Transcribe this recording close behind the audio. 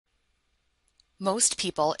Most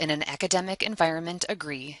people in an academic environment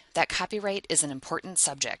agree that copyright is an important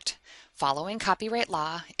subject. Following copyright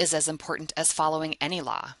law is as important as following any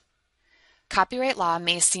law. Copyright law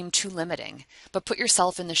may seem too limiting, but put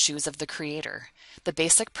yourself in the shoes of the creator. The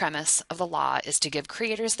basic premise of the law is to give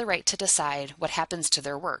creators the right to decide what happens to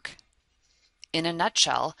their work. In a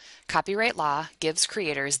nutshell, copyright law gives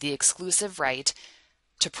creators the exclusive right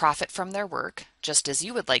to profit from their work, just as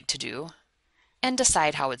you would like to do, and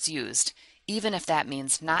decide how it's used, even if that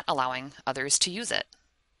means not allowing others to use it.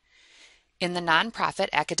 In the nonprofit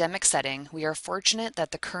academic setting, we are fortunate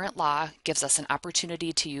that the current law gives us an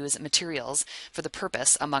opportunity to use materials for the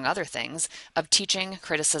purpose, among other things, of teaching,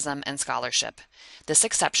 criticism, and scholarship. This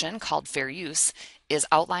exception, called fair use, is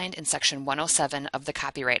outlined in Section 107 of the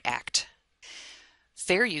Copyright Act.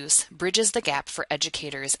 Fair use bridges the gap for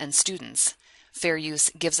educators and students. Fair use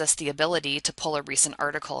gives us the ability to pull a recent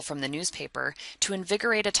article from the newspaper to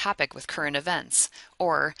invigorate a topic with current events,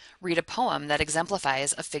 or read a poem that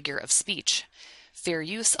exemplifies a figure of speech. Fair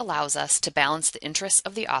use allows us to balance the interests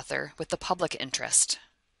of the author with the public interest.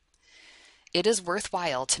 It is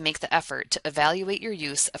worthwhile to make the effort to evaluate your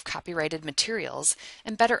use of copyrighted materials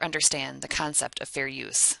and better understand the concept of fair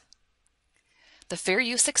use. The fair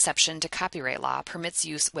use exception to copyright law permits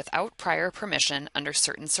use without prior permission under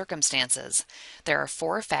certain circumstances. There are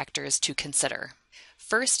 4 factors to consider.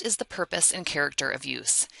 First is the purpose and character of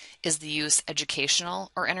use. Is the use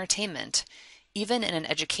educational or entertainment? Even in an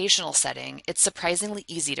educational setting, it's surprisingly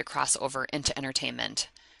easy to cross over into entertainment.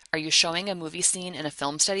 Are you showing a movie scene in a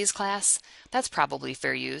film studies class? That's probably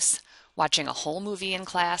fair use. Watching a whole movie in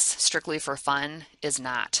class, strictly for fun, is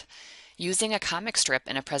not. Using a comic strip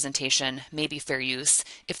in a presentation may be fair use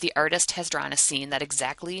if the artist has drawn a scene that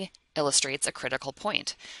exactly illustrates a critical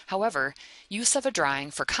point. However, use of a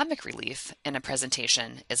drawing for comic relief in a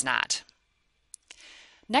presentation is not.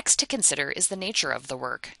 Next to consider is the nature of the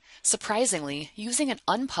work. Surprisingly, using an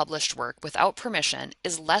unpublished work without permission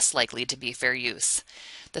is less likely to be fair use.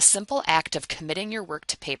 The simple act of committing your work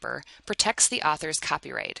to paper protects the author's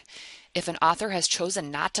copyright. If an author has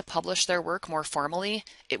chosen not to publish their work more formally,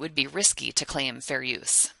 it would be risky to claim fair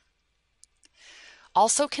use.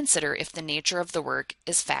 Also consider if the nature of the work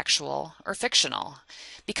is factual or fictional.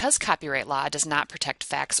 Because copyright law does not protect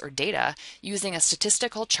facts or data, using a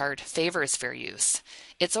statistical chart favors fair use.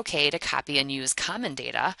 It's okay to copy and use common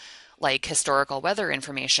data, like historical weather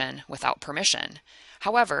information, without permission.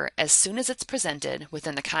 However, as soon as it's presented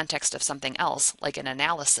within the context of something else, like an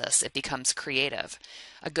analysis, it becomes creative.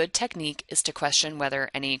 A good technique is to question whether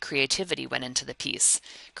any creativity went into the piece.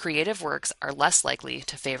 Creative works are less likely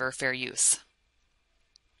to favor fair use.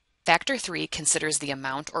 Factor 3 considers the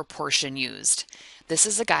amount or portion used. This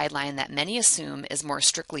is a guideline that many assume is more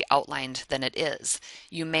strictly outlined than it is.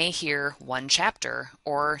 You may hear 1 chapter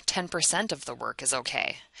or 10% of the work is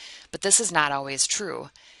okay, but this is not always true.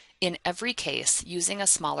 In every case, using a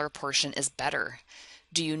smaller portion is better.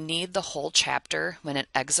 Do you need the whole chapter when an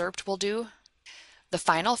excerpt will do? The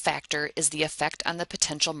final factor is the effect on the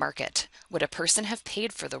potential market. Would a person have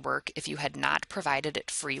paid for the work if you had not provided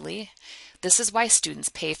it freely? This is why students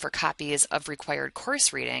pay for copies of required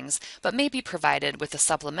course readings, but may be provided with a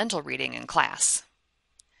supplemental reading in class.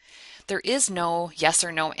 There is no yes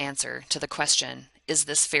or no answer to the question, is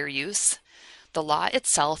this fair use? The law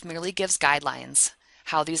itself merely gives guidelines.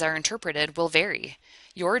 How these are interpreted will vary.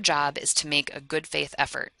 Your job is to make a good faith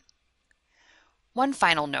effort. One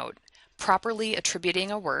final note. Properly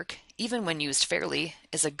attributing a work, even when used fairly,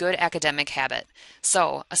 is a good academic habit.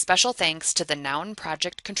 So, a special thanks to the Noun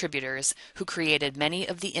Project contributors who created many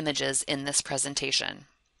of the images in this presentation.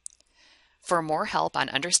 For more help on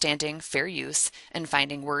understanding fair use and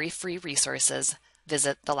finding worry-free resources,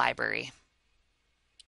 visit the library.